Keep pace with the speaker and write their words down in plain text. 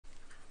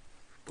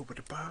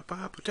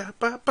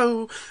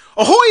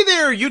Ahoy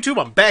there,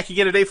 YouTube! I'm back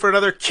again today for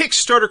another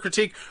Kickstarter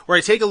critique, where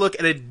I take a look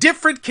at a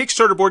different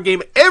Kickstarter board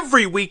game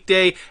every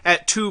weekday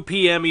at 2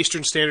 p.m.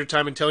 Eastern Standard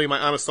Time and tell you my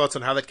honest thoughts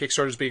on how that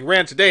Kickstarter is being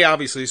ran. Today,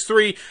 obviously, is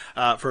 3,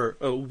 for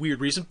a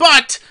weird reason,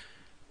 but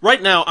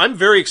right now, I'm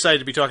very excited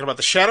to be talking about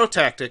the Shadow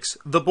Tactics,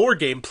 the board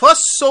game,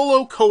 plus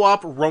solo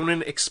co-op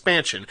Ronin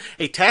expansion,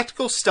 a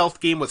tactical stealth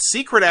game with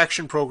secret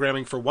action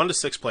programming for 1 to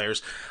 6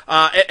 players.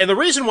 And the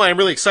reason why I'm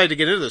really excited to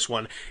get into this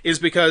one is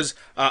because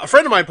a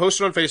friend of mine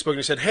posted on Facebook and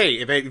he said, hey,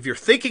 if you're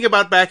thinking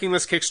about backing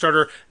this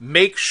Kickstarter,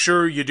 make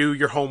sure you do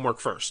your homework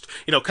first.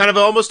 You know, kind of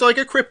almost like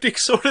a cryptic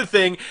sort of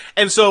thing.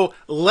 And so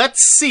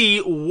let's see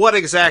what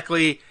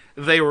exactly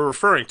they were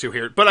referring to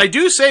here. But I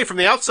do say from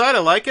the outside, I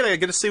like it. I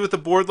get to see what the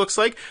board looks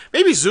like.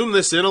 Maybe zoom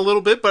this in a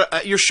little bit,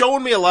 but you're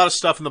showing me a lot of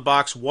stuff in the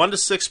box. 1 to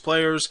 6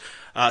 players,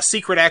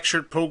 secret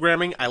action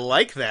programming. I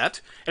like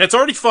that. And it's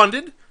already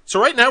funded.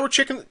 So right now we're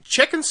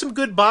checking some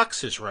good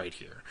boxes right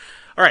here.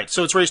 All right,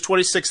 so it's raised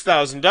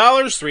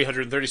 $26,000,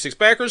 336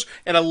 backers,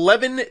 and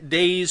 11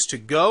 days to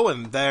go.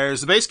 And there's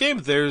the base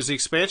game. There's the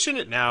expansion.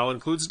 It now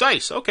includes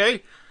dice.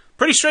 Okay,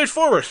 pretty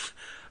straightforward.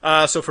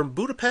 So from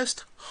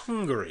Budapest,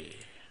 Hungary.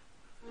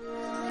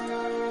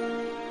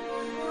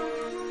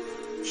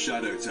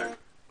 Shadow Tactics.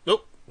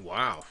 Nope.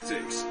 Wow.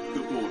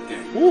 The board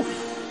game. Oof.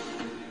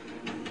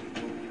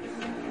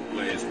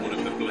 Play as one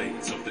of the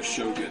blades of the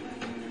Shogun.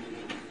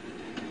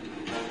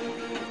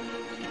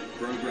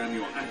 Program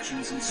your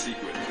actions in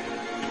secret.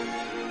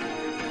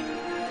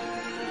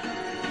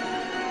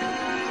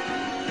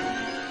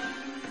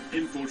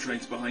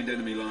 Infiltrate behind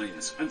enemy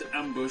lines and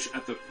ambush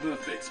at the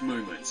perfect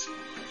moment.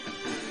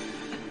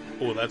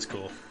 Oh, that's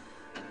cool.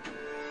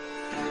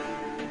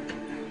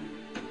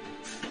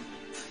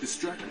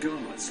 Distract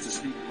guards to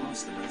sneak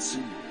past them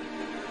unseen.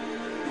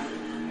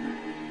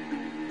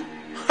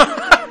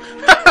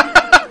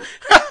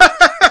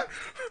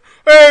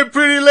 Hey,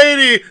 pretty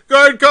lady,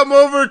 guard come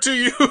over to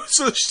you,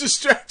 so there's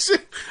distraction.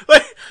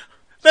 Like,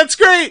 that's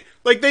great.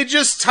 Like, they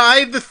just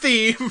tied the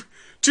theme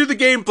to the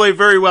gameplay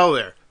very well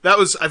there.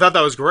 I thought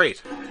that was great.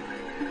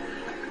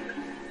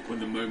 When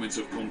the moment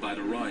of combat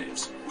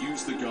arrives,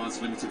 use the guard's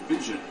limited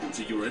vision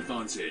to your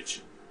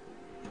advantage.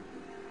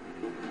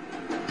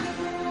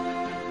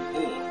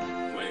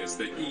 As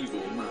the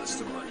evil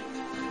mastermind.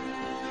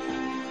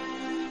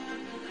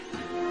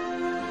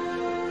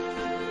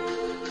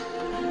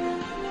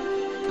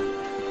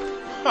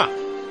 Huh.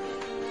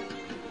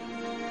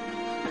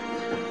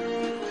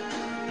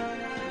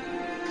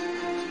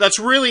 That's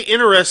really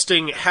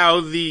interesting how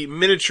the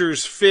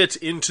miniatures fit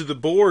into the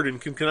board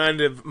and can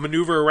kind of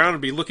maneuver around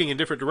and be looking in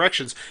different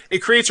directions. It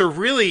creates a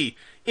really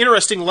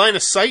interesting line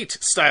of sight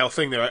style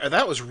thing there.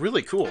 That was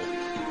really cool.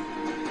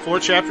 4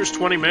 chapters,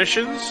 20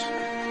 missions.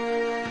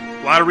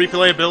 A lot of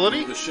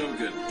replayability. The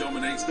Shogun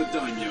dominates the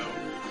Daimyo.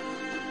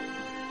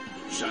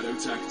 Shadow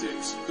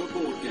Tactics, the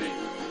board game.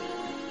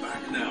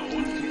 Back now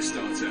on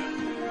Kickstarter.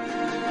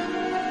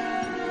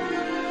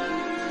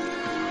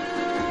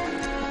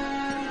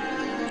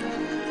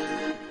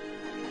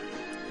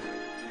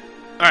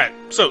 Alright,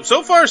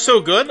 so far so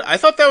good. I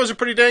thought that was a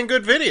pretty dang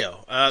good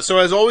video. So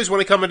as always,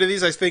 when I come into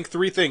these, I think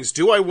 3 things.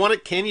 Do I want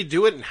it? Can you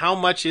do it? And how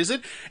much is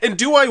it? And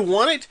do I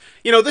want it?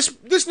 You know, this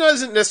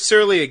isn't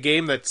necessarily a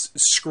game that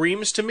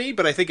screams to me,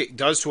 but I think it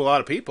does to a lot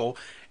of people.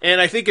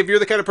 And I think if you're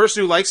the kind of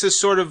person who likes this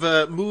sort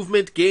of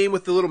movement game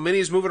with the little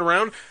minis moving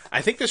around,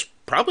 I think this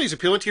probably is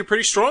appealing to you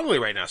pretty strongly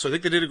right now. So I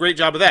think they did a great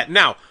job of that.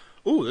 Now,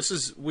 ooh, this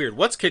is weird.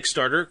 What's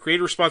Kickstarter?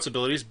 Creator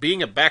responsibilities,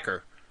 being a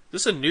backer.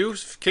 This is a new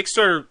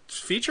Kickstarter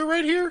feature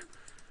right here?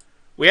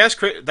 We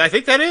asked, I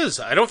think that is.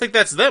 I don't think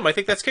that's them. I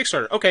think that's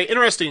Kickstarter. Okay,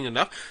 interesting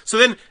enough. So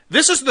then,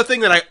 this is the thing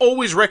that I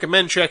always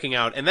recommend checking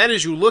out, and that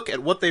is you look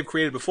at what they've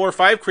created before.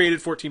 5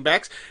 created, 14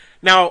 backs.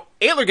 Now,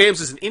 Antler Games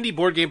is an indie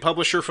board game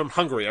publisher from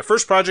Hungary. Our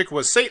first project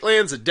was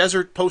Satelands, a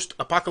desert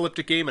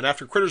post-apocalyptic game, and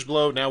after Critters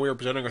Below, now we are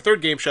presenting our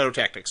 3rd game, Shadow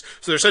Tactics.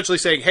 So they're essentially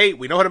saying, hey,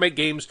 we know how to make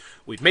games.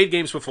 We've made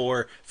games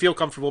before. Feel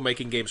comfortable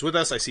making games with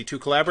us. I see 2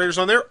 collaborators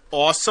on there.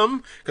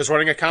 Awesome, because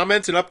running a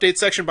comments and update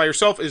section by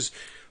yourself is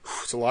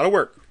it's a lot of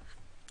work.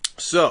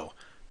 So,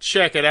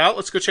 check it out.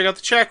 Let's go check out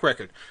the track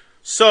record.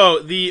 So,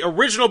 the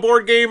original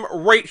board game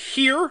right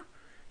here,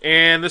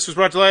 and this was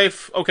brought to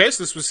life. Okay,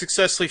 so this was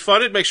successfully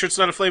funded. Make sure it's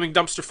not a flaming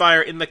dumpster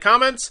fire in the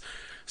comments.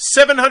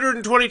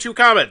 722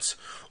 comments.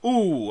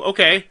 Ooh,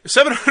 okay.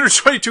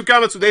 722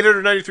 comments with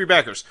 893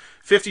 backers.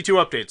 52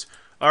 updates.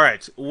 All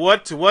right,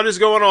 what is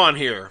going on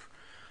here?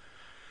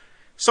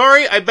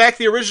 Sorry, I backed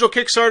the original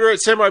Kickstarter at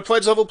Samurai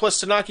Pledge level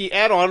plus Tanaki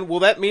add-on. Will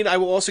that mean I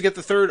will also get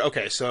the 3rd?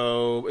 Okay,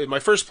 so in my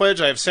first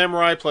pledge, I have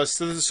Samurai plus...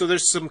 So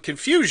there's some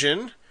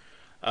confusion.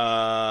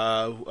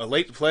 A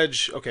late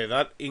pledge... Okay,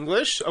 not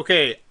English.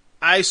 Okay,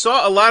 I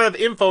saw a lot of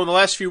info in the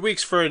last few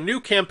weeks for a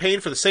new campaign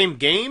for the same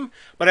game,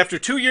 but after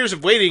 2 years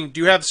of waiting, do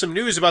you have some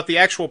news about the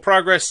actual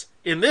progress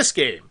in this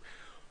game?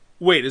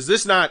 Wait, is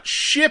this not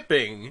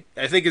shipping?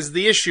 I think is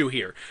the issue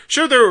here.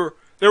 Sure, there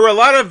were a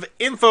lot of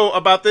info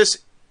about this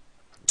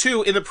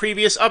too in the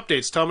previous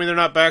updates. Tell me they're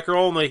not backer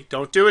only.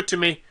 Don't do it to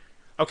me.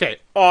 Okay,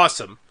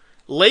 awesome.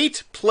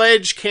 Late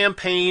pledge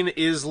campaign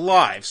is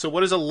live. So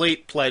what is a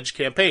late pledge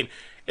campaign?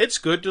 It's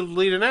good to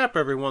delete an app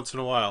every once in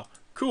a while.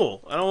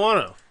 Cool. I don't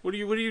want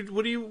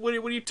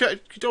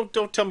to.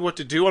 Don't tell me what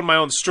to do on my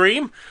own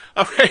stream.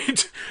 All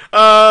right.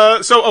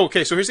 So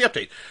here's the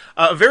update.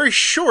 A very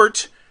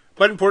short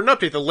but important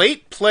update. The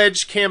late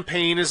pledge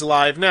campaign is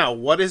live now.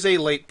 What is a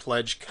late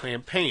pledge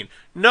campaign?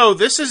 No,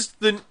 this is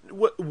this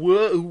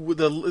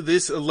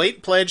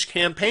late pledge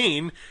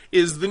campaign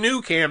is the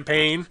new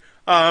campaign.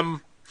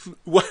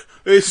 What?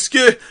 I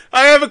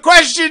have a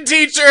question,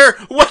 teacher.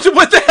 What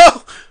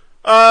the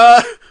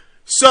hell?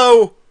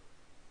 So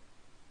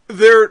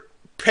they're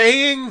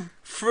paying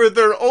for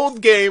their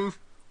old game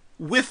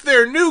with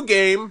their new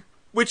game,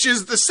 which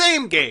is the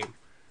same game.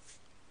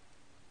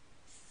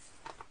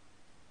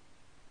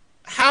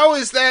 How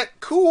is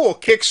that cool,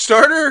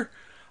 Kickstarter?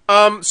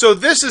 So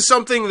this is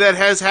something that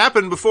has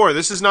happened before.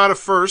 This is not a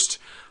first.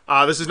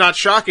 This is not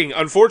shocking.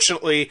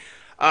 Unfortunately,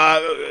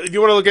 if you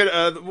want to look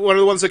at one of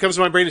the ones that comes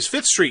to my brain is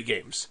Fifth Street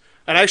Games.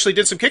 And I actually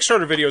did some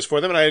Kickstarter videos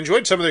for them, and I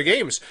enjoyed some of their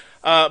games.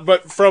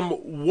 But from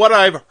what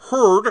I've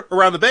heard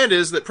around the bend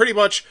is that pretty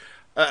much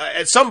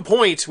at some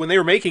point when they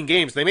were making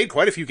games, they made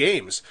quite a few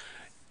games.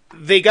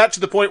 They got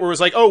to the point where it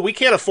was like, oh, we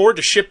can't afford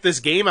to ship this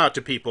game out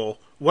to people.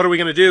 What are we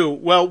going to do?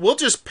 Well, we'll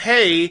just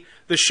pay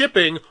the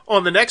shipping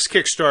on the next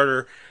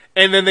Kickstarter.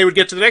 And then they would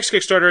get to the next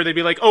Kickstarter, and they'd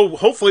be like, oh,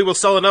 hopefully we'll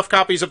sell enough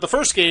copies of the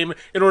first game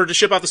in order to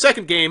ship out the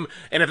second game.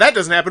 And if that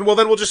doesn't happen, well,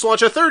 then we'll just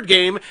launch a third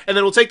game, and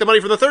then we'll take the money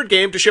from the third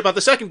game to ship out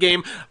the second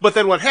game. But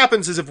then what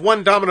happens is if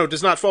one domino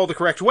does not fall the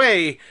correct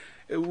way,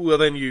 well,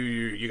 then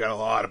you got a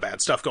lot of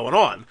bad stuff going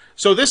on.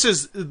 So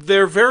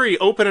they're very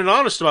open and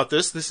honest about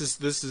this. This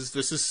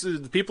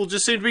is people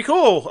just seem to be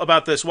cool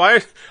about this.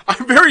 Why?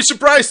 I'm very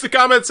surprised the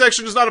comment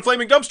section is not a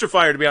flaming dumpster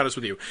fire, to be honest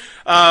with you.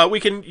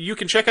 You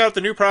can check out the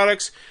new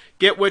products,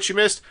 get what you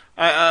missed.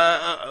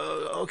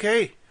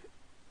 Okay.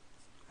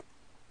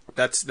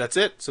 That's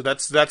it. So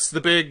that's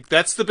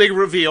the big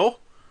reveal.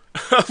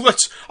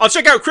 I'll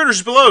check out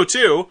Critters Below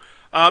too.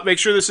 Make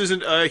sure this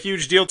isn't a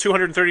huge deal.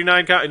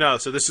 239 no,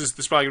 so this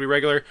is probably gonna be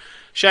regular.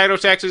 Shadow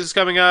Tactics is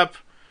coming up.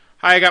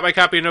 Hi, I got my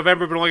copy in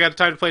November, but only got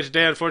time to play it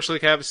today. Unfortunately,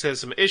 Campus has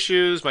some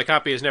issues. My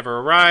copy has never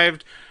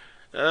arrived.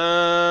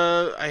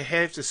 I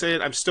have to say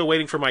it. I'm still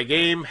waiting for my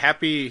game.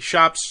 Happy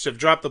Shops have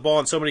dropped the ball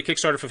on so many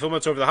Kickstarter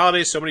fulfillments over the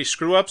holidays. So many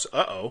screw ups.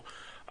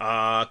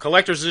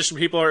 Collector's edition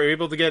people are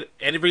able to get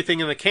everything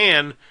in the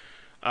can.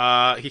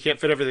 He can't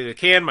fit everything in the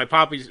can. My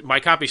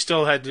copy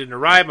still didn't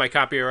arrive. My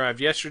copy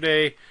arrived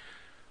yesterday.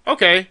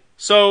 Okay,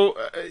 so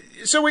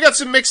we got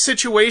some mixed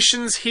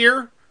situations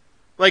here.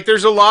 Like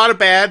there's a lot of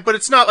bad, but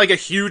it's not like a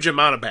huge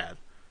amount of bad.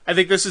 I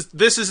think this is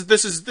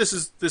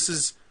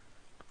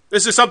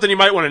something you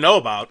might want to know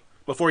about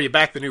before you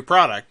back the new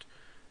product.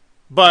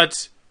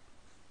 But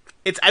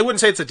I wouldn't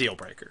say it's a deal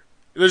breaker.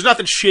 There's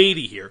nothing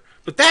shady here.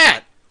 But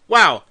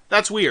wow,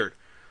 that's weird.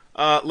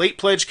 Late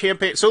pledge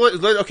campaign.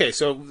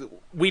 So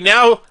we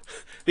now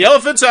the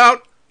elephant's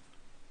out.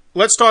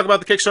 Let's talk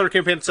about the Kickstarter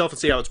campaign itself and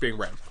see how it's being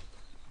ran.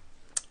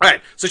 All right,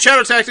 so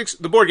Shadow Tactics,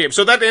 the board game.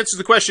 So that answers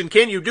the question,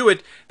 can you do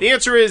it? The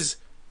answer is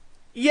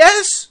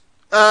yes.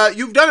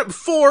 You've done it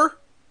before.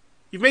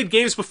 You've made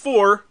games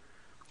before.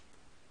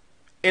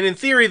 And in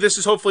theory, this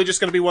is hopefully just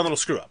going to be one little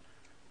screw-up.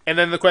 And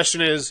then the question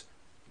is,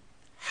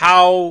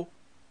 how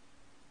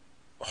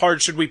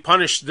hard should we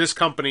punish this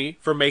company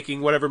for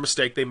making whatever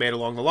mistake they made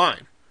along the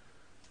line?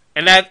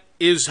 And that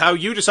is how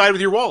you decide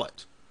with your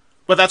wallet.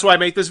 But that's why I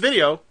make this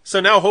video. So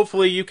now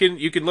hopefully you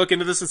can look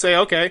into this and say,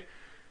 okay,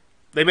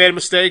 they made a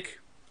mistake.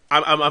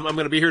 I'm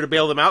going to be here to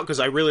bail them out because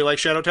I really like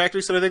Shadow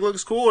Tactics and I think it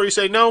looks cool. Or you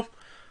say, no,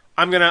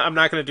 I'm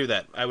not going to do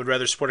that. I would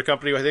rather support a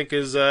company who I think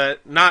is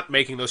not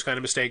making those kind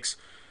of mistakes.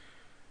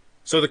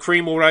 So the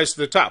cream will rise to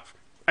the top.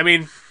 I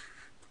mean,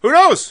 who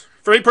knows?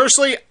 For me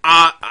personally,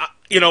 I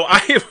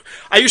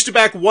used to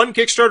back one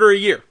Kickstarter a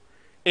year.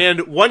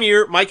 And 1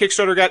 year, my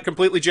Kickstarter got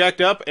completely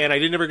jacked up, and I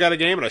never got a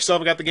game, and I still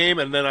haven't got the game,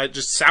 and then I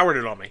just soured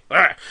it on me.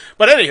 But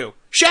anywho,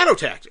 Shadow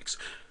Tactics.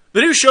 The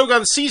new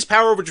Shogun seized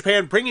power over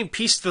Japan, bringing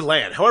peace to the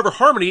land. However,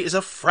 harmony is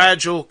a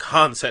fragile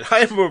concept. I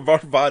am a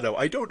bravado.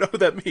 I don't know what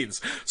that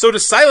means. So to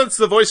silence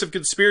the voice of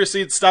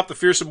conspiracy and stop the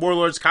fearsome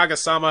warlords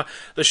Kage-Sama,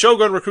 the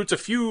Shogun recruits a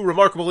few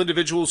remarkable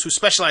individuals who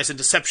specialize in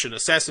deception,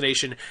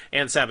 assassination,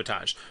 and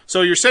sabotage.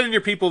 So you're sending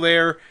your people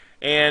there,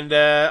 and,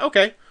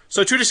 okay.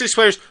 So 2 to 6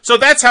 players. So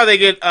that's how they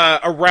get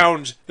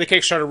around the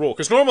Kickstarter rule.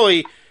 Because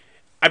normally,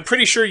 I'm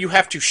pretty sure you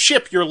have to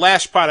ship your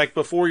last product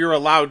before you're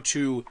allowed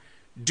to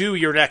do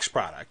your next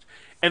product.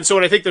 And so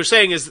what I think they're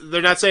saying is,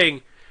 they're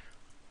saying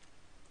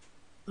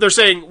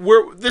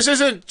this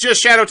isn't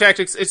just Shadow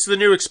Tactics, it's the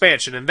new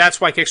expansion. And that's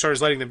why Kickstarter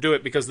is letting them do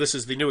it, because this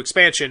is the new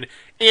expansion.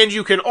 And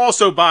you can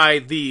also buy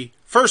the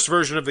first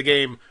version of the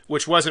game,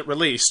 which wasn't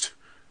released.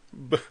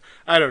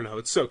 I don't know,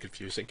 it's so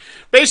confusing.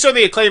 Based on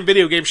the acclaimed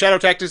video game, Shadow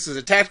Tactics is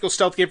a tactical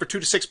stealth game for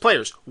 2 to 6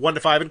 players, 1 to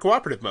 5 in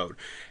cooperative mode.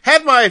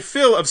 Had my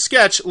fill of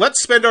sketch,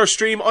 let's spend our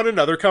stream on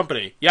another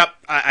company. Yep,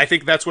 I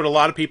think that's what a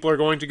lot of people are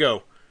going to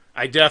go.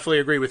 I definitely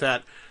agree with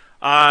that.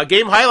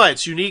 Game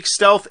highlights, unique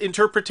stealth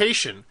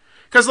interpretation.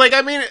 Because, like,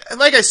 I mean,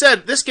 like I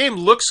said, this game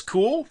looks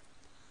cool,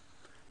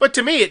 but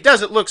to me, it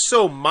doesn't look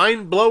so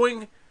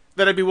mind-blowing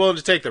that I'd be willing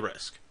to take the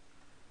risk.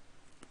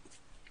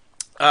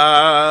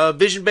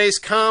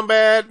 Vision-based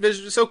combat,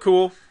 so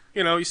cool.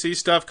 You know, you see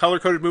stuff,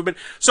 color-coded movement.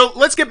 So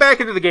let's get back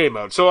into the game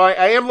mode. So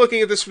I am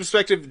looking at this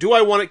perspective. Do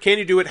I want it? Can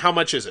you do it? How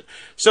much is it?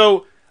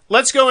 So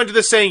let's go into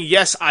this saying,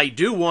 yes, I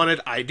do want it.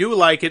 I do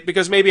like it,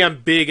 because maybe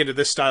I'm big into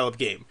this style of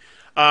game.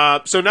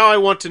 So now I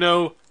want to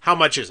know, how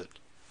much is it?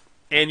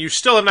 And you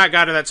still have not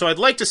got to that, so I'd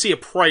like to see a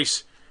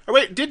price. Oh,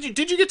 wait, did you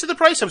get to the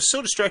price? I'm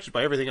so distracted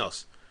by everything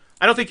else.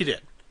 I don't think you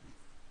did.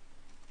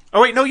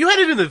 Oh, wait, no, you had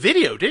it in the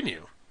video, didn't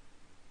you?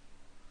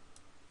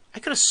 I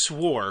could have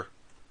swore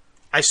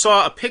I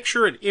saw a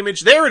picture, an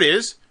image. There it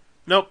is.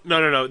 Nope,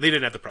 no. They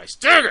didn't have the price.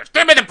 Dang it!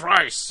 Give me the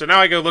price! So now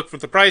I go look for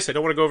the price. I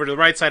don't want to go over to the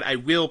right side. I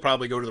will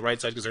probably go to the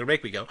right side because they're going to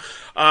make me go.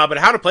 But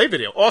how to play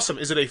video. Awesome.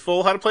 Is it a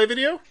full how to play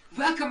video?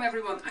 Welcome,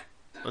 everyone.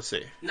 Let's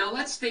see. Now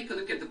let's take a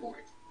look at the board.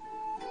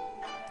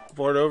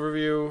 Board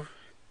overview.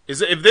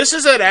 If this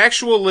is an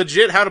actual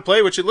legit how to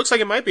play, which it looks like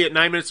it might be at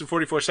 9 minutes and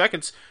 44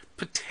 seconds,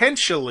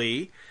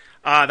 potentially,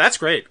 that's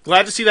great.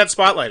 Glad to see that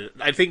spotlighted.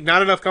 I think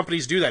not enough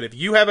companies do that. If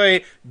you have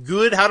a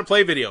good how to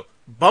play video,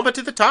 bump it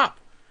to the top.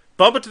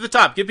 Bump it to the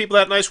top. Give people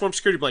that nice warm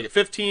security blanket.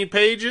 15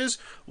 pages.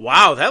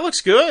 Wow, that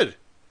looks good.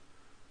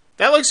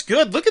 That looks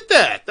good. Look at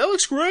that. That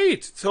looks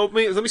great. So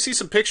let me see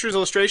some pictures,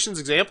 illustrations,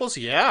 examples.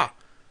 Yeah.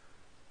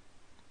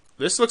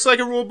 This looks like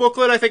a rule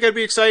booklet I think I'd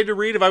be excited to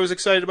read if I was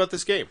excited about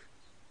this game.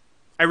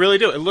 I really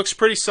do. It looks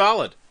pretty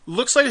solid.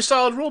 Looks like a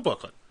solid rule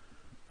booklet.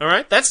 All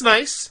right, that's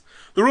nice.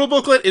 The rule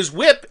booklet is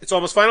WHIP. It's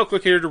almost final.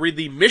 Click here to read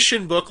the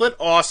mission booklet.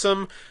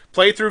 Awesome.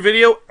 Playthrough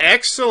video.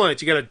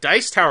 Excellent. You got a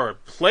dice tower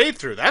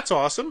playthrough. That's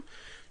awesome.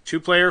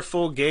 2-player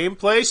full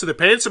gameplay. So they're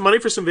paying some money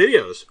for some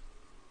videos.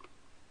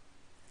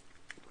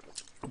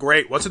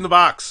 Great. What's in the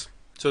box?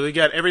 So they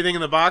got everything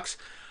in the box.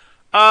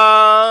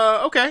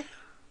 Okay.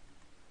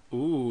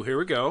 Ooh, here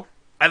we go.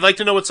 I'd like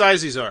to know what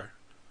size these are.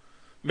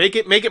 Make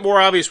it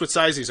more obvious what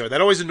size these are. That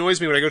always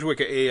annoys me when I go to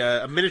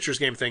a miniatures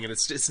game thing and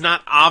it's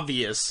not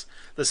obvious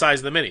the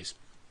size of the minis.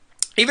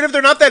 Even if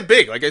they're not that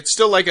big, like it's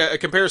still like a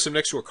comparison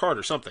next to a card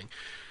or something.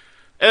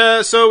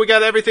 So we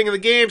got everything in the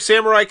game.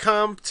 Samurai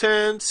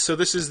content. So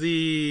this is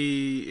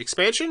the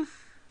expansion?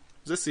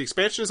 Is this the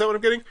expansion? Is that what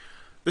I'm getting?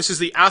 This is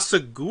the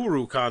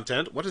Asaguru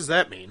content. What does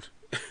that mean?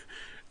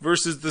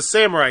 Versus the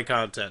samurai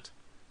content.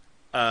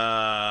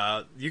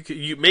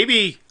 You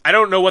maybe, I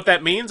don't know what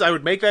that means. I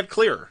would make that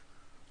clearer.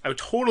 I would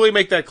totally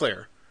make that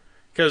clear.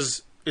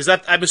 Because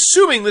I'm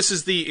assuming this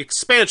is the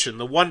expansion.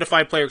 The 1 to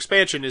 5 player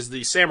expansion is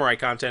the samurai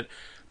content.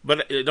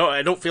 But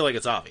I don't feel like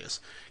it's obvious.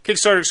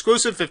 Kickstarter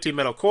exclusive, 15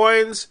 metal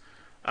coins.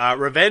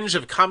 Revenge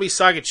of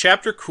Kami-Saga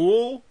Chapter,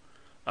 cool.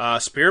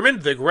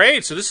 Spearman, the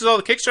great. So this is all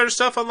the Kickstarter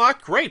stuff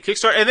unlocked. Great,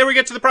 Kickstarter. And then we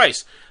get to the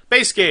price.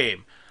 Base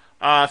game.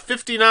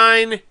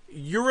 59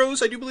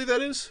 euros, I do believe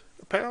that is.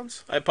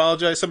 Pounds. I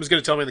apologize. Someone's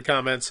going to tell me in the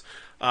comments.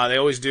 They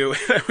always do.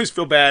 I always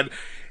feel bad.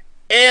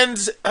 And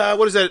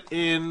what is that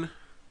in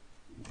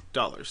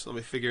dollars? Let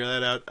me figure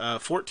that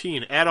out.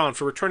 14. Add-on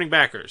for returning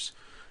backers.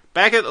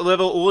 Back at the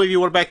level, only if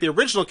you want to back the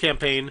original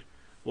campaign.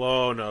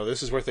 Whoa, no.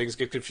 This is where things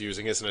get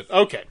confusing, isn't it?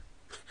 Okay.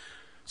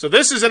 So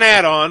this is an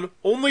add-on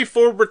only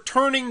for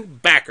returning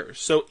backers.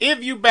 So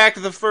if you back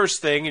the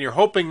first thing and you're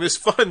hoping this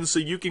funds so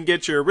you can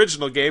get your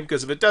original game,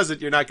 because if it doesn't,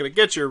 you're not going to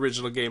get your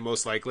original game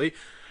most likely.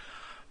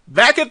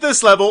 Back at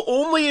this level,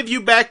 only if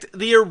you backed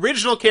the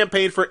original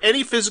campaign for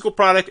any physical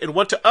product and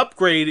want to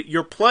upgrade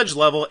your pledge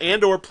level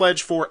and or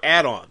pledge for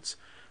add-ons.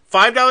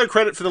 $5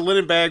 credit for the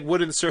linen bag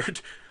would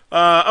insert.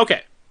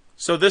 Okay,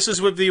 so this is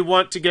if you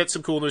want to get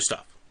some cool new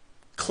stuff.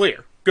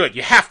 Clear. Good.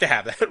 You have to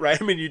have that,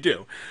 right? I mean, you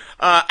do.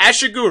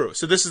 Ashiguru.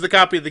 So this is the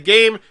copy of the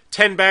game.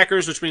 10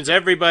 backers, which means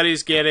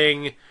everybody's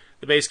getting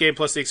the base game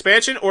plus the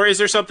expansion. Or is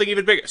there something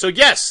even bigger? So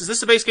yes, is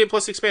this the base game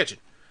plus the expansion?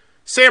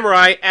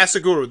 Samurai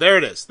Asaguru. There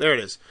it is. There it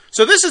is.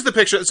 So this is the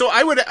picture. So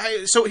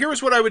so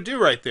here's what I would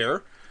do right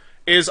there.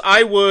 Is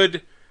I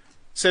would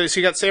say, so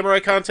you got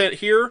Samurai content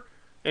here.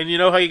 And you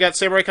know how you got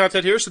Samurai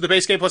content here? So the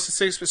base game plus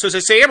the expansion. So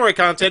it's Samurai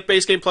content,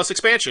 base game plus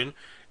expansion.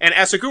 And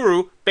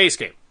Asaguru, base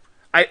game.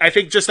 I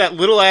think just that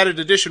little added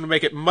addition would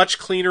make it much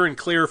cleaner and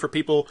clearer for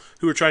people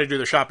who are trying to do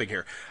their shopping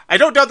here. I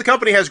don't doubt the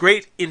company has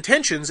great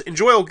intentions,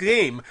 enjoy a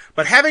game,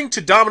 but having to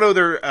domino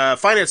their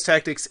finance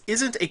tactics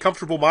isn't a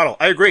comfortable model.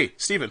 I agree,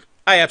 Stephen.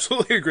 I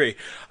absolutely agree.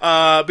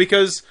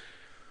 Because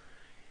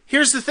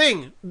here's the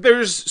thing.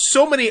 There's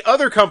so many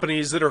other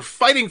companies that are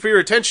fighting for your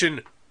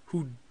attention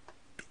who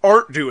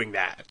aren't doing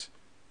that.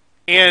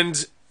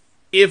 And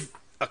if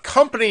a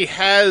company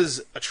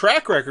has a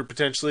track record,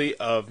 potentially,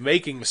 of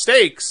making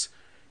mistakes,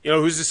 you know,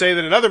 who's to say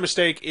that another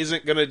mistake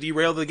isn't going to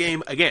derail the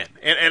game again?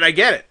 And I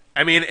get it.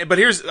 I mean, but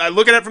I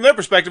look at it from their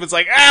perspective. It's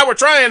like, we're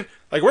trying.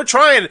 Like, we're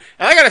trying.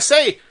 And I got to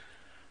say,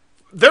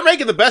 they're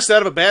making the best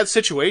out of a bad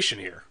situation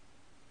here.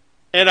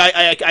 And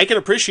I can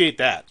appreciate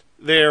that.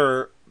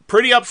 They're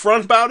pretty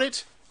upfront about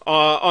it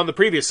on the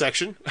previous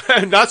section.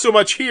 Not so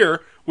much here,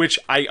 which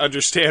I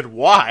understand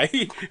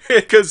why.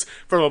 Because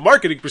from a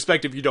marketing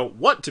perspective, you don't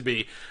want to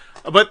be.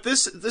 But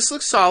this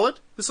looks solid.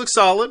 This looks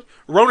solid.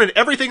 Ronin,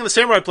 everything in the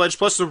Samurai Pledge,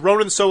 plus the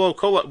Ronin Solo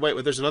Cola.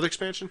 Wait, there's another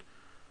expansion?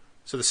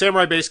 So the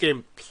Samurai base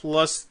game,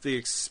 plus the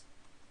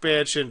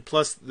expansion,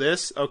 plus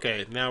this?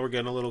 Okay, now we're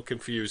getting a little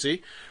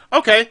confusey.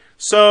 Okay,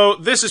 so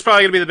this is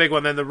probably going to be the big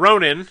one then. The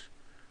Ronin,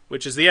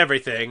 which is the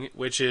everything,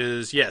 which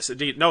is, yes,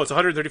 indeed. No, it's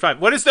 135.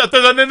 What is that?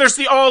 Then there's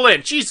the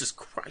all-in. Jesus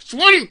Christ.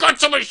 Why do you got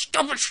so much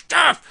stupid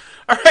stuff?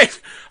 All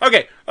right.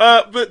 Okay.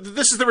 But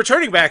this is the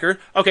returning backer.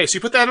 Okay, so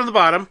you put that on the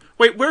bottom.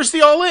 Wait, where's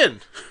the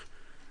all-in?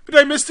 Did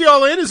I miss the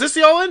all-in? Is this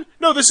the all-in?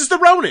 No, this is the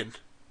Ronin.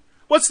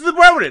 What's the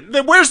Ronin?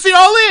 Then where's the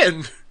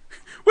all-in?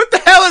 What the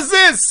hell is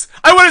this?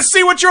 I want to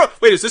see what you're...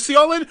 Wait, is this the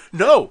all-in?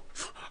 No.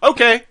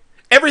 Okay.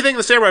 Everything in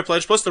the Samurai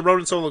Pledge, plus the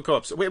Ronin solo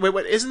co-ops. Wait,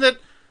 isn't that...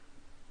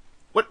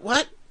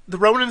 What? The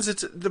Ronin's...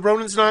 The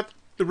Ronin's not...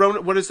 The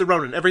Ronin... What is the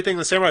Ronin? Everything in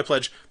the Samurai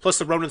Pledge, plus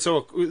the Ronin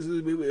solo...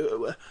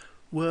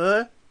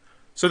 What?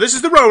 So this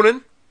is the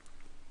Ronin,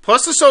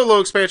 plus the solo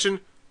expansion,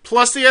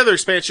 plus the other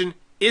expansion.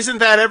 Isn't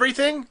that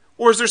everything?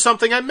 Or is there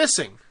something I'm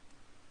missing?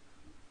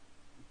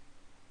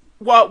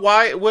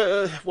 Why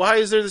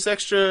is there this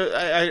extra...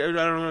 I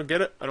don't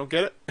get it. I don't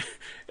get it.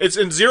 It's...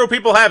 And 0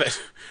 people have it.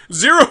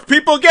 0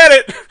 people get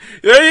it.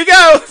 There you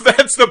go.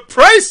 That's the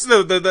price.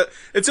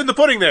 It's in the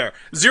pudding there.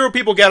 0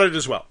 people get it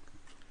as well.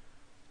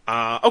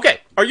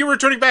 Okay, are you a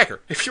returning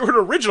backer? If you were an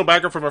original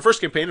backer from our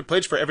first campaign and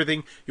pledged for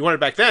everything you wanted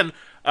back then,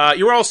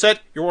 you were all set,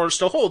 your order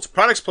still holds.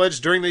 Products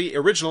pledged during the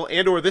original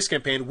and or this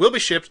campaign will be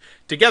shipped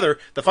together.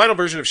 The final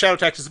version of Shadow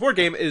Tactics the board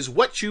game is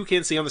what you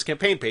can see on this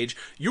campaign page.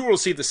 You will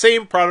receive the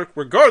same product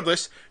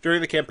regardless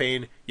during the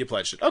campaign you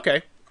pledged it.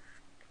 Okay.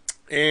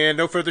 And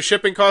no further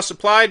shipping costs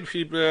applied.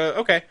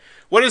 Okay.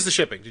 What is the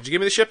shipping? Did you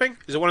give me the shipping?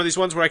 Is it one of these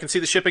ones where I can see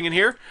the shipping in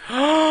here?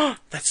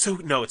 That's so...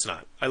 No, it's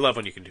not. I love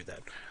when you can do that.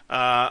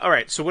 All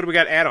right, so what do we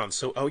got? Add-ons.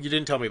 So, you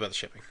didn't tell me about the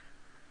shipping.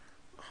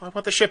 Oh, I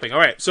want the shipping. All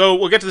right, so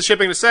we'll get to the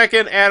shipping in a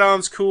second.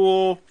 Add-ons,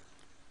 cool.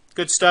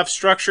 Good stuff.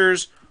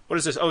 Structures. What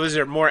is this? Oh, these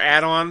are more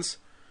add-ons.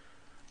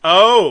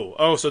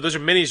 Oh, so those are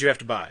minis you have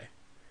to buy.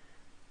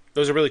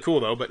 Those are really cool,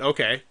 though, but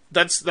okay.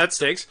 That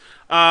stinks.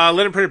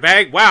 Linen printed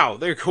bag. Wow,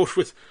 they're going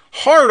with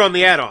hard on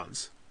the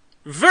add-ons.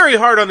 Very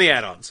hard on the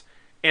add-ons.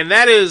 And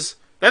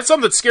that's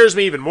something that scares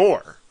me even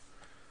more.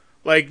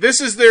 Like, this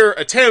is their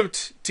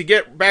attempt to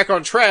get back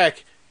on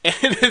track,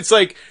 and it's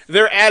like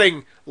they're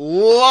adding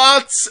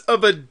lots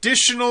of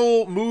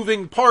additional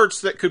moving parts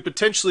that could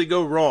potentially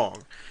go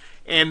wrong.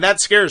 And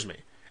that scares me.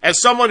 As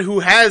someone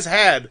who has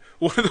had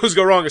one of those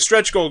go wrong, a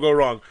stretch goal go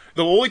wrong.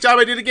 The only time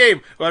I did a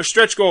game, a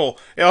stretch goal.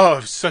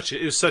 Oh,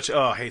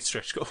 I hate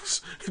stretch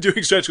goals.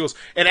 Doing stretch goals.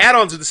 And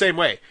add-ons are the same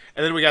way.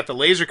 And then we got the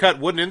laser cut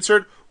wooden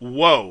insert.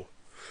 Whoa.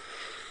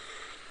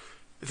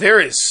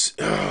 There's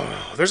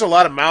a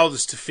lot of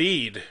mouths to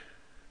feed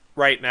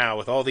right now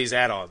with all these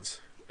add-ons.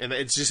 And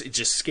it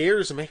just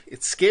scares me.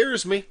 It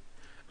scares me.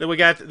 Then we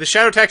got the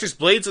Shadow Tactics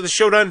Blades of the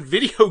Shogun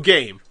video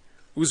game.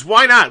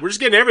 Why not? We're just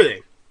getting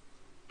everything.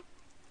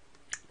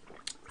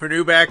 For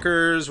new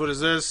backers, what is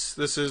this?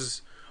 This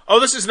is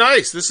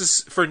nice. This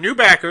is for new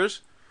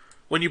backers.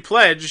 When you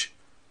pledge,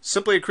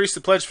 simply increase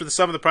the pledge for the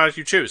sum of the product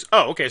you choose.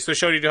 Oh, okay, so they're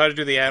showing you how to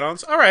do the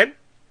add-ons. All right.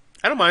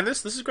 I don't mind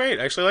this. This is great.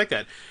 I actually like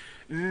that.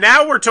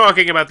 Now we're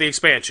talking about the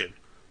expansion.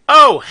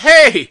 Oh,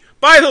 hey,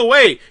 by the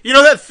way, you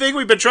know that thing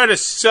we've been trying to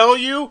sell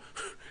you?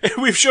 And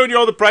we've shown you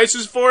all the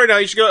prices for it? Now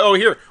you should go, oh,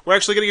 here, we're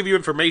actually going to give you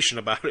information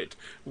about it.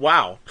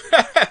 Wow.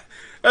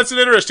 That's an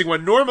interesting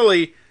one.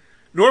 Normally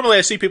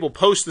I see people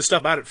post the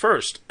stuff about it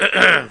first.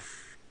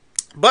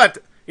 But,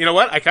 you know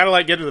what? I kind of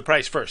like getting the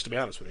price first, to be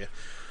honest with you.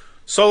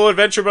 Solo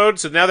adventure mode,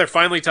 so now they're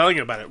finally telling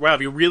you about it. Wow,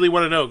 if you really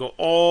want to know, go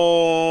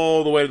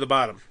all the way to the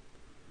bottom.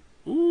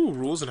 Ooh,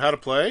 rules and how to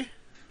play.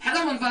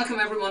 Hello and welcome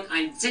everyone,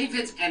 I'm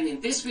David, and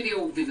in this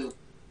video we will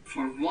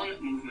for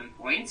 1 movement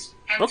point.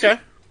 And okay,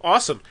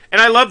 awesome.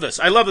 And I love this.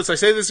 I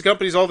say this to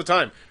companies all the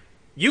time.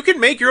 You can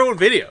make your own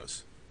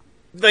videos.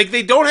 Like,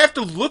 they don't have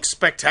to look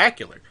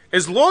spectacular.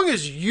 As long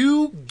as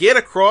you get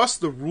across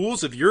the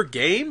rules of your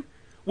game,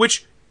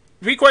 which,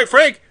 to be quite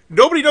frank,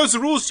 nobody knows the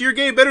rules to your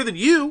game better than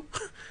you.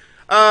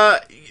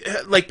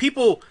 Like,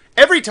 people...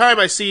 Every time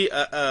I see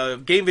a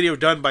game video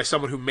done by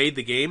someone who made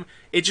the game,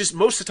 it just,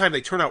 most of the time, they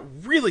turn out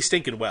really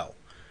stinking well.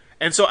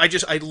 And so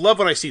I love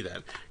when I see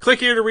that. Click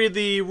here to read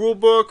the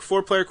rulebook,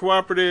 4-player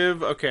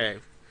cooperative. Okay.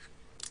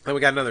 Then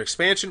we got another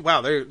expansion.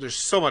 Wow, there's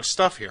so much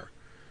stuff here.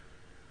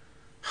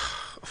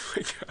 Oh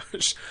my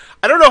gosh.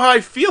 I don't know how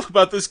I feel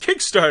about this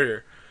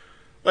Kickstarter.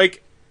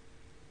 Like,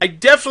 I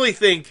definitely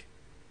think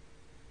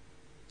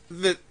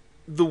that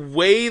the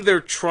way they're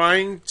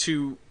trying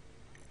to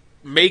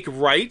make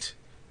right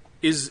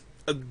is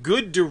a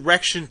good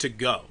direction to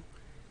go.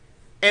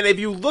 And if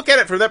you look at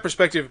it from that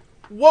perspective,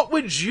 what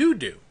would you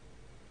do?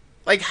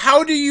 Like,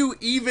 how do you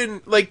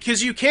even... Like,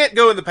 because you can't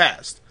go in the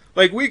past.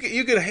 Like,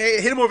 you could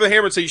hit him over the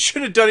hammer and say, you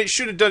should have done it,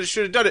 should have done it,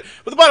 should have done it.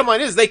 But the bottom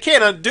line is, they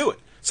can't undo it.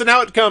 So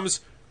now it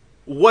comes,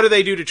 what do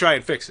they do to try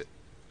and fix it?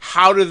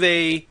 How do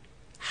they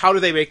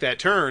make that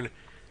turn?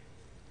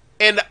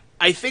 And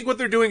I think what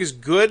they're doing is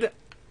good.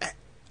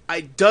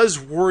 it does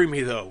worry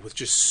me, though, with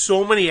just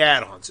so many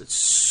add-ons. It's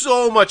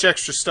so much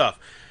extra stuff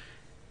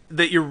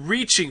that you're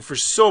reaching for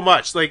so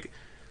much.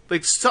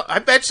 I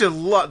bet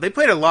you they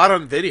played a lot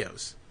on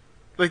videos.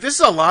 Like, this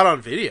is a lot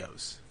on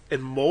videos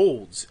and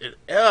molds and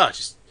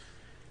just.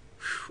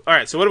 All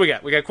right, so what do we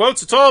got? We got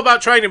quotes. It's all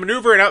about trying to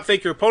maneuver and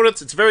outthink your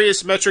opponents. It's very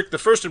asymmetric. The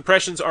first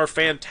impressions are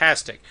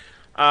fantastic.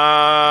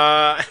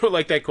 I don't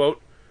like that quote.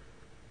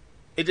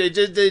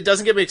 It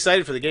doesn't get me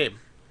excited for the game.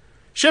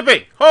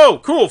 Shipping. Oh,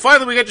 cool.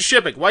 Finally, we get to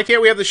shipping. Why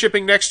can't we have the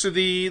shipping next to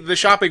the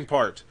shopping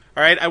part?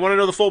 All right, I want to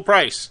know the full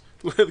price.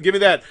 Give me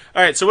that.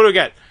 All right, so what do we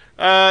got?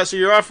 So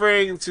you're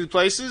offering to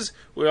places.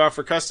 We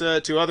offer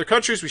to other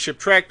countries. We ship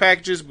track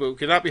packages, but we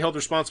cannot be held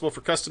responsible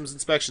for customs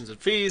inspections and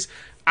fees.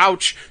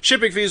 Ouch.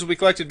 Shipping fees will be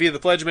collected via the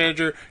pledge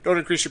manager. Don't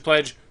increase your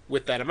pledge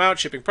with that amount.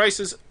 Shipping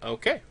prices.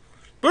 Okay.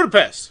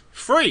 Budapest.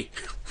 Free.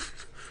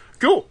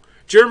 Cool.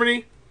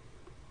 Germany.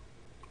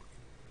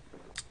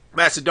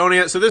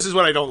 Macedonia. So this is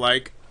what I don't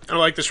like. I don't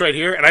like this right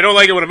here. And I don't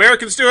like it when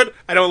Americans do it.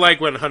 I don't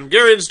like when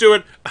Hungarians do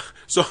it.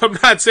 So I'm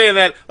not saying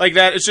that like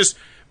that. It's just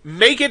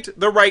make it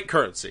the right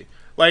currency.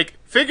 Like,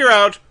 figure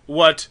out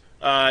what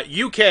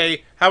UK,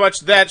 how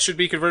much that should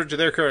be converted to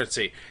their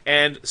currency.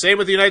 And same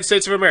with the United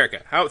States of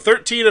America. How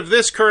 13 of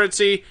this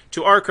currency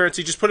to our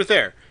currency, just put it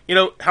there. You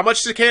know, how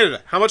much to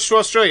Canada? How much to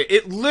Australia?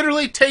 It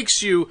literally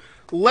takes you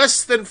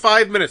less than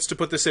 5 minutes to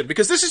put this in.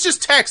 Because this is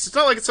just text. It's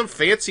not like it's some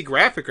fancy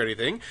graphic or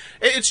anything.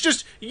 It's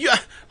just,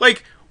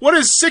 like, what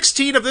is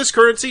 16 of this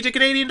currency to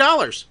Canadian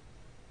dollars?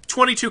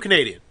 22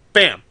 Canadian.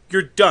 Bam.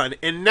 You're done.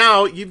 And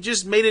now you've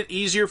just made it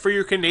easier for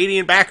your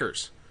Canadian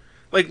backers.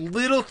 Like,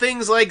 little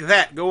things like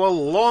that go a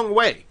long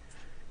way.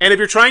 And if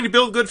you're trying to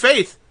build good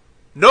faith,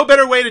 no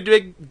better way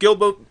to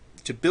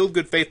build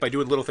good faith by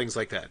doing little things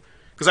like that.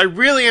 Because I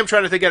really am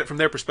trying to think at it from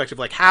their perspective.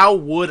 Like, how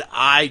would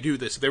I do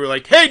this? If they were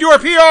like, hey, do our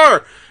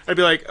PR! I'd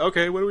be like,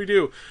 okay, what do we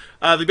do?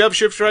 The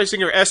membership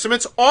pricing or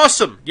estimates?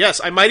 Awesome!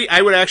 Yes,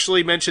 I would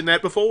actually mention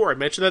that before. I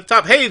mentioned at the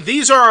top. Hey,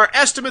 these are our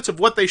estimates of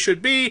what they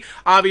should be.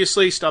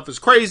 Obviously, stuff is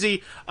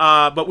crazy,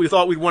 but we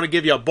thought we'd want to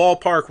give you a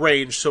ballpark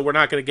range, so we're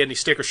not going to get any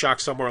sticker shock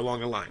somewhere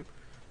along the line.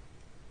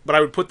 But I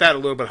would put that a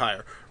little bit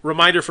higher.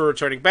 Reminder for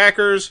returning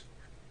backers.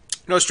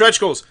 No stretch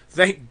goals.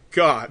 Thank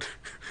God.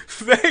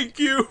 Thank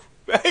you.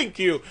 Thank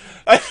you.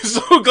 I'm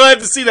so glad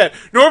to see that.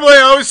 Normally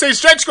I always say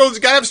stretch goals.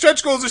 You gotta have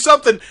stretch goals or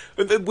something.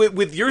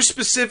 With your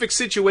specific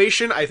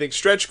situation, I think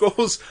stretch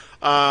goals,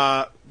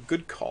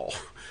 good call.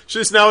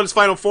 Just now in its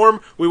final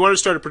form, we want to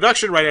start a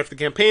production right after the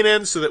campaign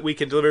ends so that we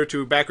can deliver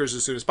to backers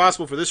as soon as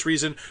possible. For this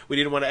reason, we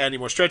didn't want to add any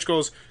more stretch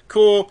goals.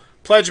 Cool.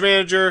 Pledge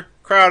manager,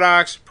 crowd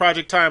ox,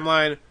 project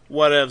timeline,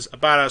 whatevs,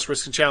 about us,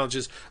 risks and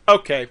challenges.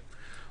 Okay,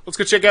 let's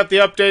go check out the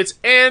updates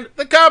and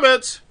the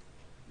comments.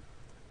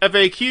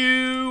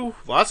 FAQ,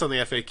 lots on the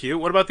FAQ.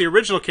 What about the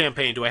original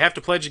campaign? Do I have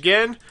to pledge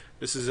again?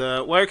 This is,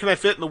 where can I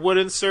fit in the wood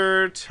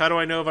insert? How do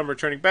I know if I'm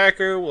returning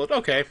backer? Well,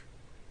 okay.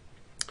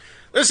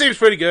 This seems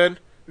pretty good.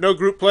 No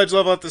group pledge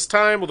level at this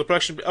time. Will the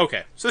production be...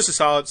 Okay, so this is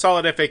solid.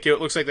 Solid FAQ.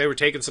 It looks like they were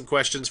taking some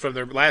questions from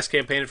their last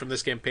campaign and from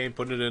this campaign,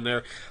 putting it in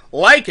there.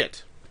 Like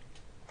it!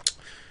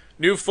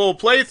 New full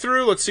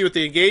playthrough. Let's see what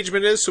the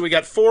engagement is. So we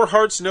got 4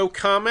 hearts, no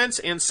comments,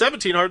 and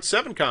 17 hearts,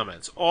 7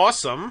 comments.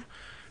 Awesome.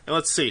 And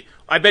let's see.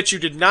 I bet you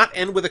did not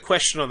end with a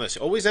question on this.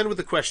 Always end with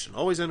a question.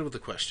 Always end with a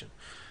question.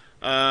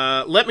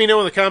 Let me know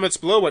in the comments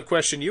below what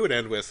question you would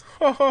end with.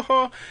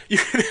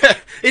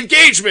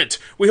 Engagement!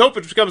 We hope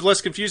it becomes less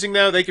confusing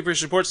now. Thank you for your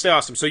support. Stay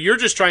awesome. So you're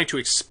just trying to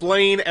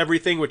explain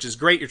everything, which is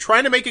great. You're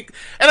trying to make it...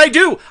 And I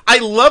do! I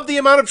love the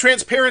amount of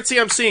transparency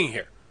I'm seeing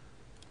here.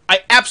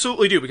 I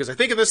absolutely do, because I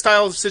think in this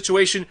style of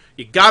situation,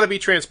 you gotta be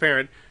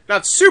transparent.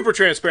 Not super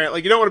transparent.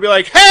 Like, you don't want to be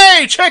like,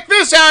 hey, check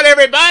this out,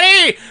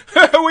 everybody!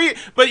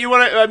 But you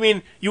want to, I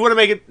mean, you want to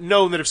make it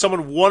known that if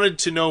someone wanted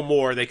to know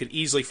more, they could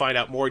easily find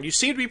out more. And you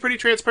seem to be pretty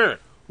transparent,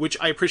 which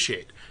I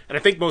appreciate. And I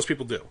think most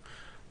people do.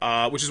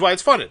 Which is why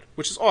it's funded,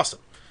 which is awesome.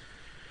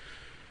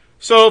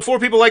 So, 4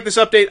 people like this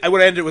update, I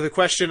would end it with a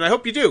question. I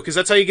hope you do, because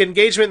that's how you get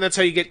engagement, and that's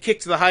how you get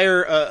kicked to the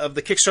higher of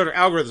the Kickstarter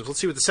algorithms. Let's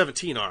see what the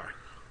 17 are.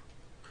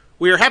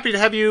 We are happy to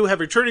have you have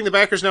returning the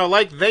backers now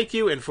alike. Thank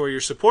you, and for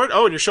your support.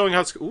 Oh, and you're showing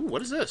how it's... Ooh,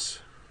 what is this?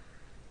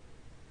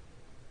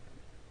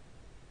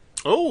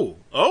 Oh,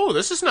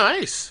 this is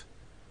nice.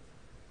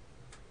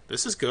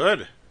 This is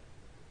good.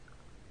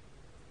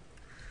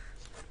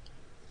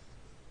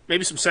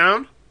 Maybe some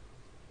sound?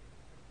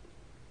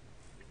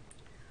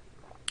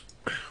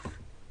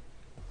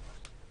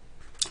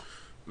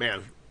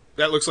 Man,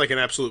 that looks like an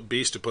absolute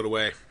beast to put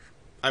away.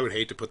 I would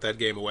hate to put that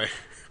game away.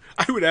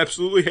 I would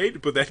absolutely hate to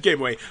put that game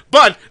away.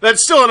 But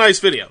that's still a nice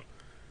video.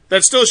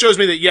 That still shows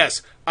me that,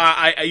 yes,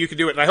 you can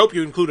do it. And I hope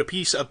you include a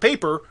piece of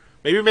paper.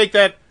 Maybe make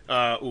that...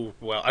 I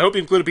hope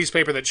you include a piece of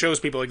paper that shows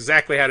people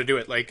exactly how to do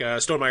it, like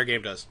Stonemeyer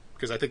Game does.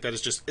 Because I think that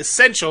is just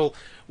essential,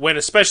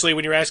 especially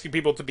when you're asking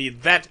people to be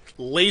that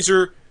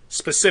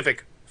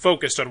laser-specific,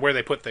 focused on where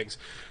they put things.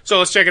 So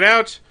let's check it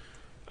out.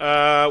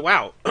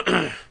 Wow.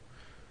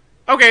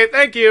 Okay,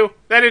 thank you.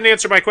 That didn't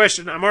answer my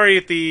question. I'm already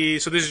at the...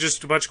 So these are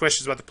just a bunch of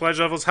questions about the pledge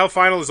levels. How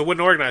final is the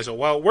wooden organizer?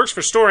 While it works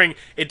for storing,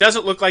 it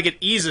doesn't look like it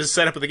eases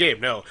setup of the game.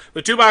 No.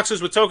 The 2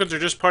 boxes with tokens are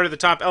just part of the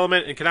top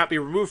element and cannot be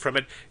removed from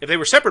it. If they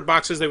were separate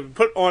boxes, they would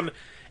be put on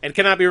and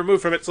cannot be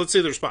removed from it. So let's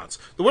see the response.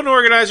 The wooden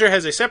organizer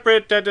has a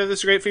separate... this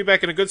is great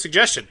feedback and a good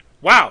suggestion.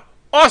 Wow.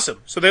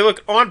 Awesome. So they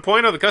look on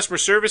point on the customer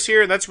service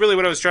here, and that's really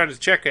what I was trying to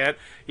check at.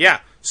 Yeah.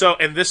 So,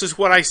 and this is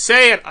what I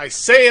say it. I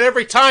say it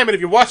every time, and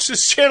if you watch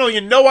this channel,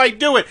 you know I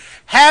do it.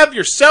 Have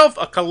yourself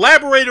a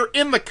collaborator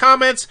in the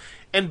comments,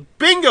 and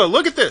bingo,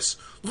 look at this.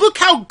 Look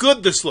how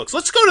good this looks.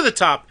 Let's go to the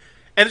top,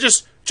 and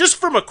just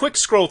from a quick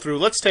scroll through,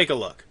 let's take a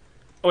look.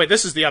 Oh, wait,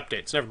 this is the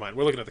updates. Never mind.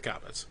 We're looking at the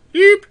comments.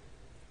 Beep.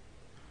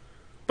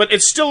 But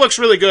it still looks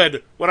really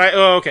good when I...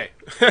 Oh, okay.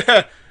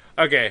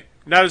 Okay.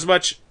 Not as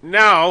much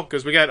now,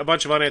 because we got a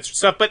bunch of unanswered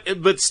stuff,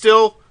 but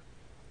still,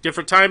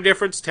 different time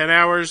difference, 10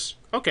 hours.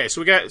 Okay,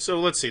 so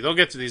let's see. They'll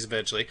get to these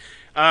eventually.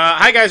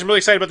 Hi, guys. I'm really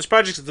excited about this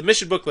project. It's the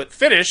mission booklet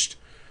finished.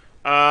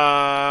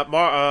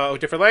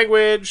 Different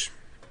language.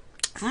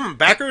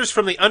 Backers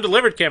from the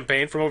Undelivered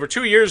campaign from over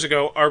 2 years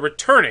ago are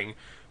returning.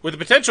 With the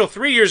potential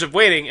 3 years of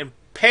waiting and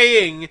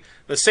paying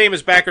the same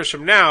as backers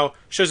from now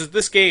shows that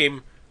this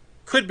game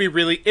could be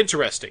really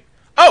interesting.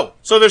 Oh,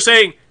 so they're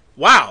saying,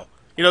 wow,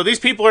 you know, these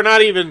people are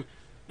not even,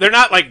 they're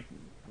not like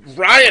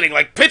rioting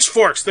like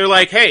pitchforks. They're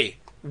like, hey,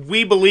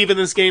 we believe in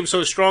this game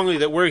so strongly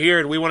that we're here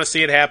and we want to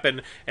see it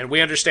happen and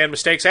we understand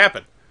mistakes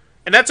happen.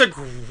 And that's a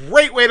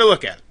great way to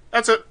look at it.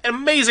 That's an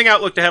amazing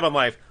outlook to have on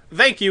life.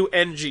 Thank you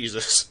and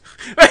Jesus.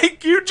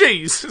 Thank you,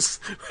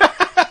 Jesus.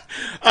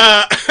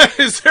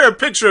 Is there a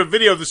picture of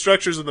video of the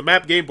structures of the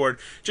map game board?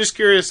 Just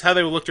curious how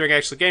they will look during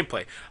actual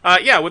gameplay.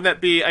 Yeah, wouldn't that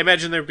be... I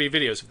imagine there would be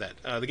videos of that,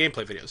 the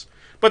gameplay videos.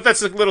 But that's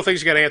the little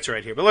things you got to answer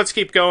right here. But let's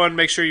keep going.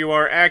 Make sure you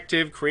are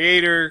active,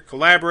 creator,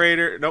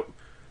 collaborator. Nope.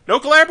 No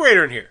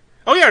collaborator in here.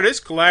 Oh, yeah, it is.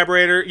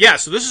 Collaborator. Yeah,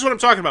 so this is what I'm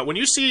talking about. When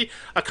you see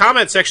a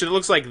comment section that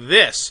looks like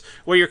this,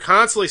 where you're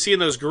constantly seeing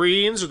those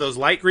greens or those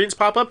light greens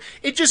pop up,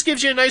 it just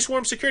gives you a nice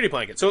warm security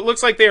blanket. So it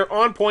looks like they are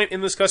on point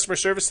in this customer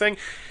service thing.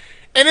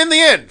 And in the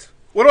end,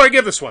 what do I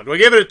give this one? Do I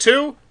give it a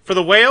 2 for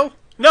the whale?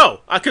 No,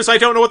 because I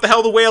don't know what the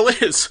hell the whale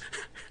is.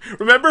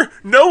 Remember?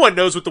 No one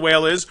knows what the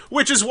whale is,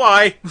 which is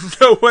why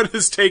no one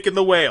has taken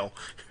the whale.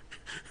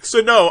 So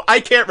no, I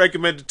can't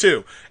recommend a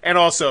 2. And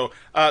also,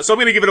 so I'm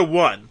going to give it a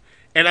 1.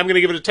 And I'm going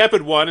to give it a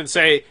tepid 1 and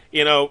say,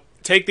 you know,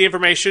 take the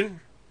information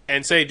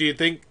and say, do you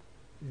think...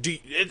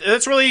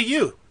 that's really a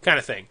you kind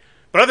of thing.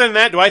 But other than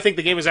that, do I think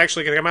the game is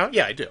actually going to come out?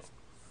 Yeah, I do.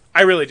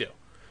 I really do.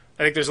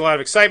 I think there's a lot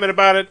of excitement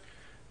about it.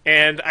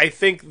 And I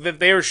think that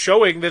they are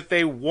showing that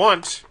they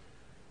want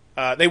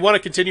to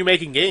continue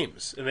making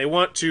games. And they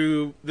want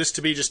this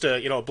to be just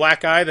a, you know, a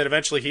black eye that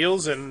eventually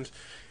heals. And,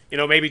 you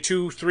know, maybe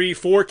 2, 3,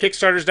 4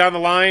 Kickstarters down the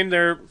line,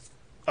 they're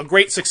a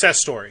great success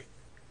story.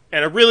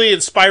 And a really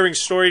inspiring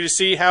story to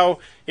see how,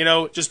 you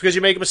know, just because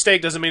you make a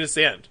mistake doesn't mean it's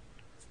the end.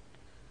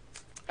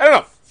 I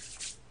don't know.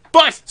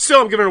 But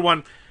still, I'm giving it a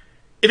 1.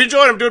 If you enjoyed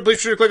what I'm doing, please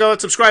be sure to click on that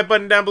subscribe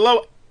button down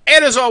below.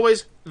 And as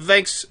always,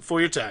 thanks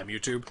for your time,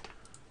 YouTube.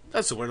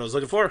 That's the word I was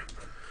looking for.